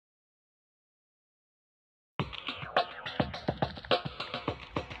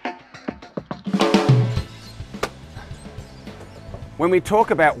When we talk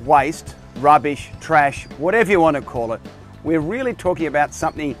about waste, rubbish, trash, whatever you want to call it, we're really talking about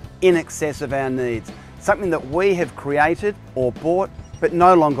something in excess of our needs, something that we have created or bought but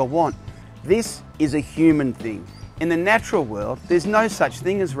no longer want. This is a human thing. In the natural world, there's no such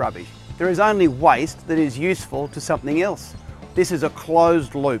thing as rubbish. There is only waste that is useful to something else. This is a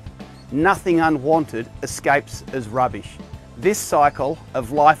closed loop. Nothing unwanted escapes as rubbish. This cycle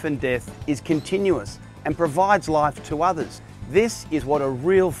of life and death is continuous and provides life to others. This is what a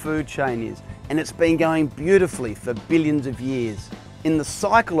real food chain is, and it's been going beautifully for billions of years. In the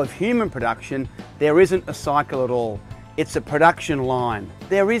cycle of human production, there isn't a cycle at all. It's a production line.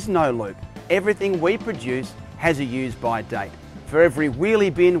 There is no loop. Everything we produce has a use-by date. For every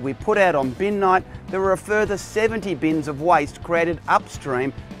wheelie bin we put out on bin night, there are a further 70 bins of waste created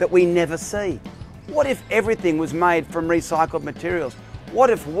upstream that we never see. What if everything was made from recycled materials? What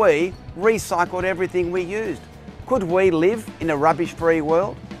if we recycled everything we used? Could we live in a rubbish-free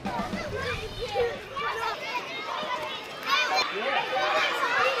world?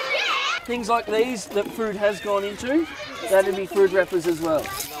 Things like these that food has gone into, that'd be food wrappers as well.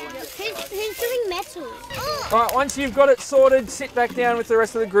 Who's doing metal? Alright, once you've got it sorted, sit back down with the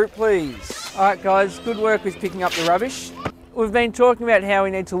rest of the group, please. Alright guys, good work with picking up the rubbish. We've been talking about how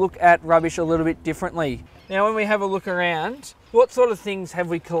we need to look at rubbish a little bit differently. Now when we have a look around, what sort of things have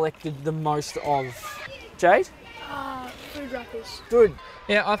we collected the most of? Jade? Food wrappers. Good.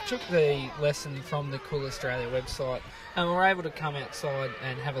 Yeah, I took the lesson from the Cool Australia website and we were able to come outside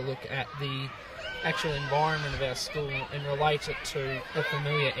and have a look at the actual environment of our school and relate it to a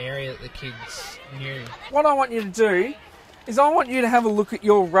familiar area that the kids knew. What I want you to do is I want you to have a look at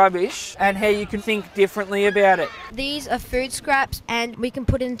your rubbish and how you can think differently about it. These are food scraps and we can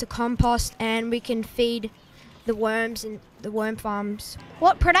put it into compost and we can feed the worms in the worm farms.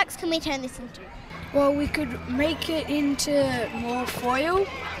 What products can we turn this into? Well, we could make it into more foil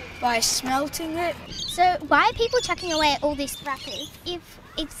by smelting it. So why are people chucking away all this wrappers if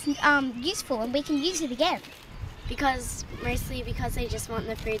it's useful and we can use it again? Mostly because they just want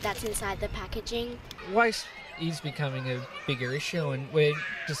the food that's inside the packaging. Waste is becoming a bigger issue and we're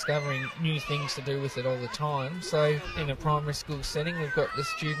discovering new things to do with it all the time. So in a primary school setting we've got the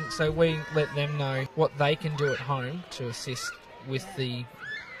students, so we let them know what they can do at home to assist with the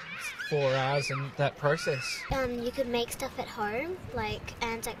 4Rs and that process. You could make stuff at home, like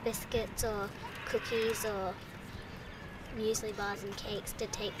Anzac biscuits or cookies or muesli bars and cakes to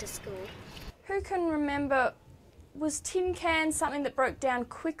take to school. Who can remember, was tin cans something that broke down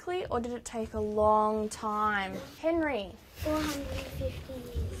quickly or did it take a long time? Henry? 450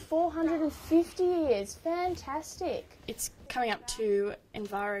 years. 450 years, fantastic. It's coming up to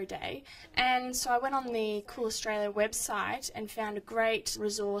Enviro Day, and so I went on the Cool Australia website and found a great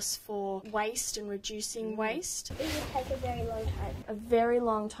resource for waste and reducing waste. It would take a very long time. A very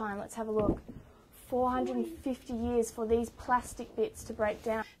long time, let's have a look. 450 years for these plastic bits to break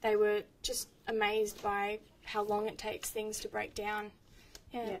down. They were just amazed by how long it takes things to break down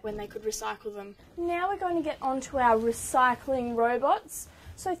when they could recycle them. Now we're going to get onto our recycling robots.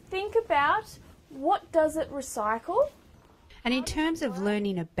 So think about, what does it recycle? And in terms of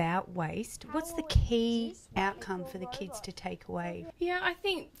learning about waste, what's the key outcome for the kids to take away? Yeah, I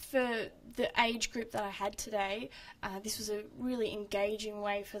think for the age group that I had today, this was a really engaging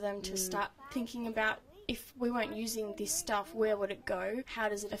way for them to start thinking about, if we weren't using this stuff, where would it go? How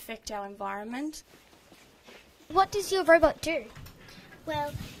does it affect our environment? What does your robot do?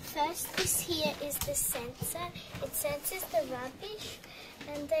 Well, first this here is the sensor. It senses the rubbish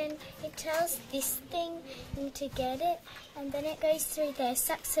and then it tells this thing to get it, and then it goes through there,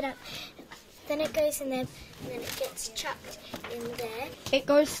 sucks it up, then it goes in there and then it gets chucked in there. It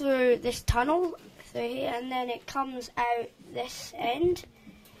goes through this tunnel through here and then it comes out this end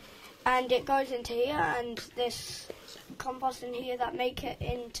and it goes into here, and this compost in here that make it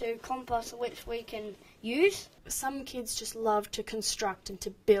into compost which we can use. Some kids just love to construct and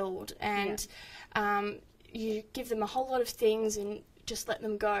to build, and you give them a whole lot of things and just let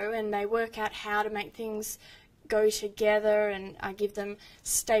them go, and they work out how to make things go together, and I give them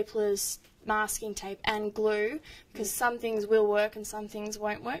staplers, masking tape and glue, because some things will work and some things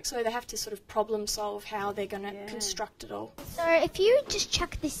won't work, so they have to sort of problem solve how they're going to construct it all. So if you just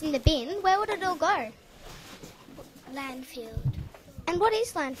chuck this in the bin, where would it all go? Landfill. And what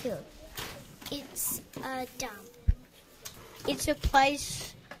is landfill? It's a dump. It's a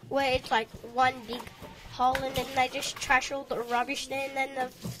place where it's like one big hole and then they just trash all the rubbish there, and then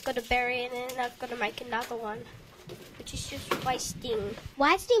they've got to bury it and then they've got to make another one, which is just wasting.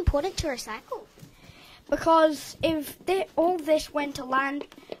 Why is it important to recycle? Because if all this went to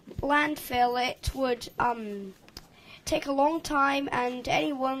landfill, take a long time, and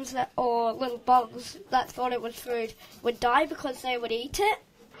any worms or little bugs that thought it was food would die because they would eat it.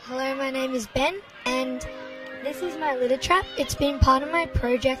 Hello, my name is Ben, and this is my litter trap. It's been part of my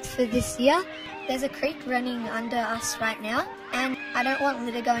project for this year. There's a creek running under us right now, and I don't want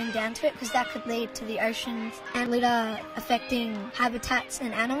litter going down to it because that could lead to the oceans and litter affecting habitats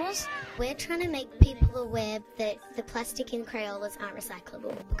and animals. We're trying to make people aware that the plastic in Crayolas aren't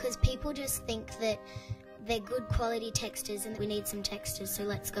recyclable, because people just think that they're good quality textures and we need some textures, so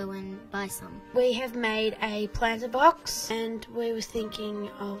let's go and buy some. We have made a planter box, and we were thinking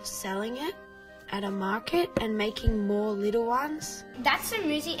of selling it at a market and making more little ones. That's a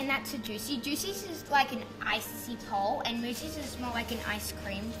Moosie and that's a Juicy. Juicy's is like an icy pole and Moosie's is more like an ice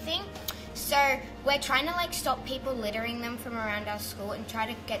cream thing. So we're trying to stop people littering them from around our school and try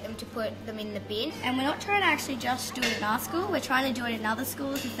to get them to put them in the bin. And we're not trying to actually just do it in our school, we're trying to do it in other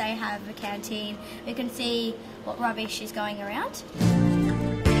schools. If they have a canteen, we can see what rubbish is going around.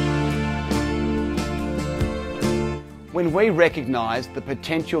 When we recognise the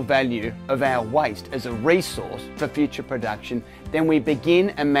potential value of our waste as a resource for future production, then we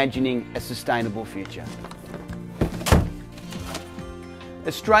begin imagining a sustainable future.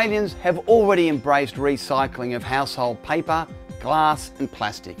 Australians have already embraced recycling of household paper, glass and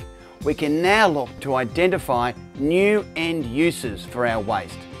plastic. We can now look to identify new end uses for our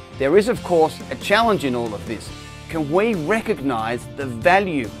waste. There is of course a challenge in all of this. Can we recognise the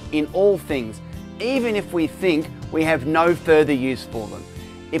value in all things, even if we think we have no further use for them?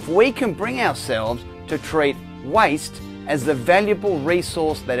 If we can bring ourselves to treat waste as the valuable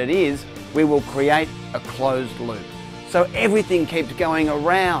resource that it is, we will create a closed loop. So everything keeps going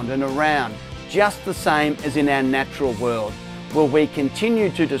around and around, just the same as in our natural world. Will we continue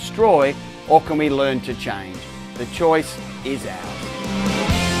to destroy, or can we learn to change? The choice is ours.